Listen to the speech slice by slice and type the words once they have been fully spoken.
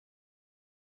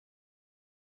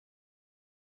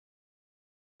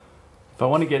If I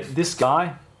want to get this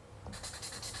guy,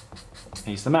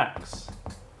 he's the max.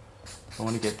 If I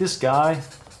want to get this guy,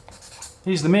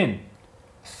 he's the min.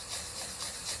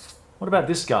 What about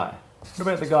this guy? What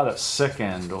about the guy that's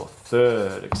second or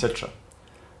third, etc.?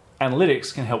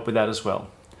 Analytics can help with that as well.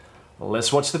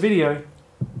 Let's watch the video.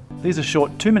 These are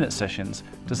short 2-minute sessions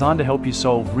designed to help you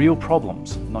solve real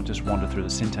problems, not just wander through the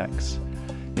syntax.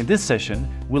 In this session,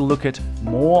 we'll look at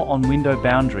more on window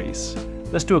boundaries.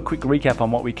 Let's do a quick recap on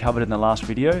what we covered in the last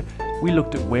video. We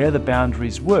looked at where the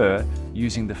boundaries were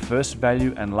using the first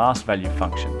value and last value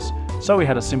functions. So we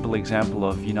had a simple example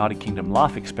of United Kingdom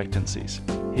life expectancies.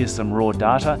 Here's some raw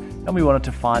data, and we wanted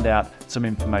to find out some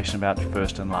information about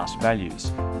first and last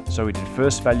values. So we did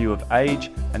first value of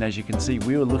age, and as you can see,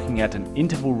 we were looking at an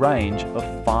interval range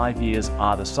of 5 years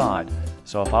either side.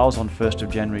 So if I was on 1st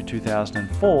of January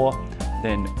 2004,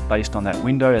 then based on that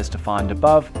window as defined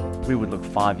above, we would look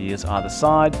 5 years either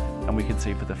side, and we could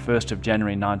see for the 1st of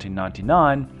January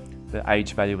 1999, the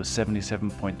age value was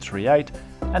 77.38,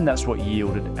 and that's what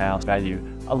yielded our value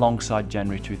alongside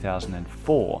January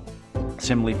 2004.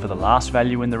 Similarly, for the last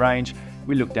value in the range,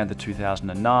 we looked down to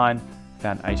 2009,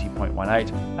 found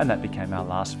 80.18, and that became our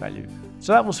last value.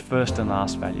 So that was first and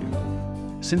last value.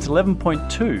 Since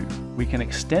 11.2, we can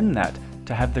extend that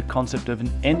to have the concept of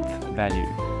an nth value.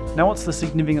 Now, what's the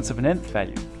significance of an nth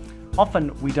value?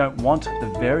 Often we don't want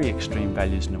the very extreme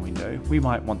values in a window. We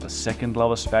might want the second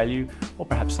lowest value or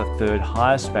perhaps the third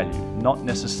highest value, not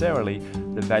necessarily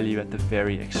the value at the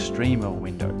very extreme of a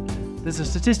window. There's a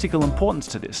statistical importance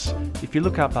to this. If you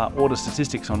look up our order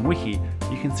statistics on Wiki,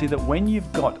 you can see that when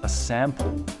you've got a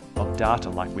sample of data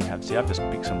like we have, see I've just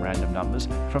picked some random numbers,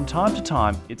 from time to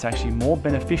time it's actually more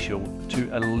beneficial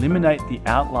to eliminate the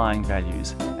outlying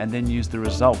values and then use the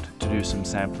result to do some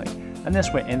sampling. And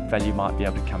that's where nth value might be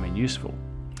able to come in useful.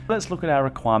 Let's look at our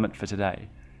requirement for today.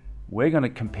 We're going to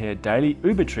compare daily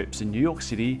Uber trips in New York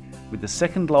City with the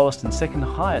second lowest and second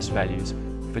highest values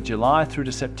for July through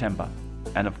to September.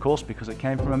 And of course, because it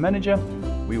came from a manager,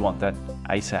 we want that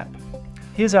ASAP.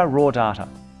 Here's our raw data.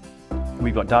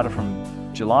 We've got data from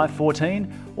July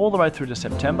 14 all the way through to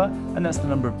September, and that's the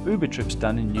number of Uber trips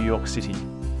done in New York City.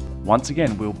 Once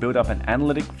again, we'll build up an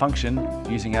analytic function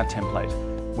using our template.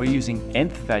 We're using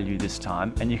nth value this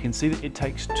time, and you can see that it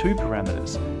takes two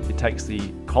parameters. It takes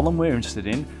the column we're interested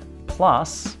in,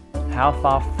 plus how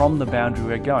far from the boundary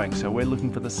we're going. So we're looking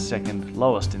for the second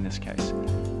lowest in this case.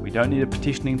 We don't need a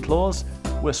partitioning clause,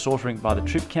 we're sorting by the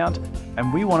trip count,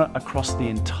 and we want it across the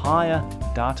entire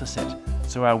data set.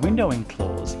 So our windowing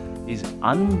clause is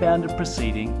unbounded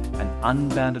preceding and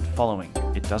unbounded following.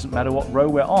 It doesn't matter what row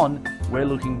we're on, we're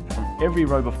looking from every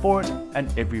row before it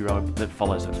and every row that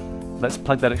follows it. Let's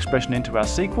plug that expression into our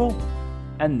SQL,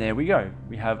 and there we go.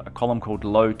 We have a column called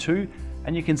low2,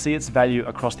 and you can see its value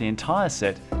across the entire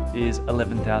set is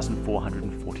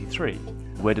 11,443.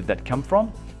 Where did that come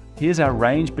from? Here's our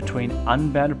range between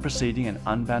unbounded preceding and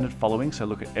unbounded following, so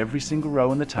look at every single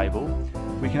row in the table.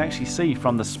 We can actually see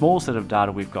from the small set of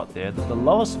data we've got there that the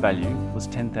lowest value was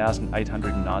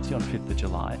 10,890 on 5th of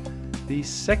July. The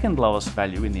second lowest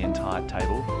value in the entire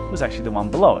table was actually the one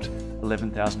below it,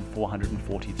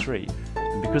 11,443.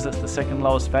 And because it's the second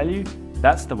lowest value,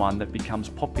 that's the one that becomes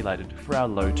populated for our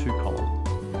low2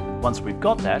 column. Once we've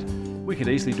got that, we could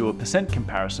easily do a percent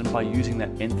comparison by using that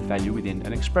nth value within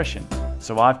an expression.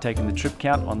 So I've taken the trip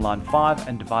count on line 5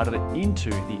 and divided it into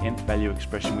the nth value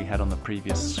expression we had on the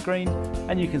previous screen,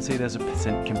 and you can see there's a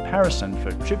percent comparison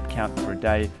for trip count for a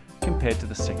day compared to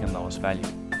the second lowest value.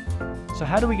 So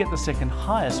how do we get the second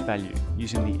highest value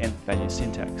using the nth value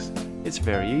syntax? It's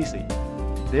very easy.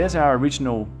 There's our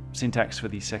original syntax for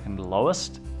the second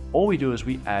lowest. All we do is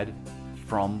we add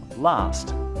from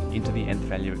last into the nth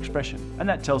value expression, and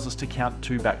that tells us to count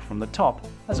 2 back from the top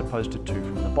as opposed to 2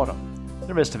 from the bottom.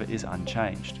 The rest of it is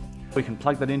unchanged. We can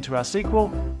plug that into our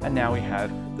SQL, and now we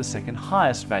have the second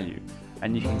highest value.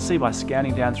 And you can see by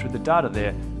scanning down through the data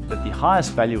there that the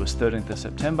highest value was 13th of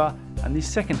September, and the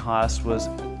second highest was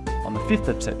on the 5th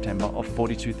of September of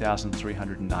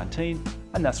 42,319,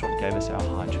 and that's what gave us our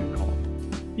high 2 column.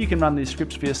 You can run these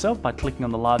scripts for yourself by clicking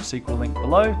on the live SQL link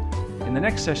below. In the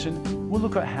next session, we'll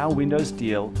look at how Windows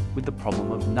deal with the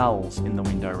problem of nulls in the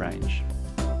window range.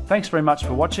 Thanks very much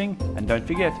for watching, and don't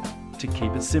forget to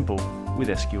keep it simple with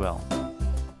SQL.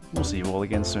 We'll see you all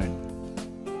again soon.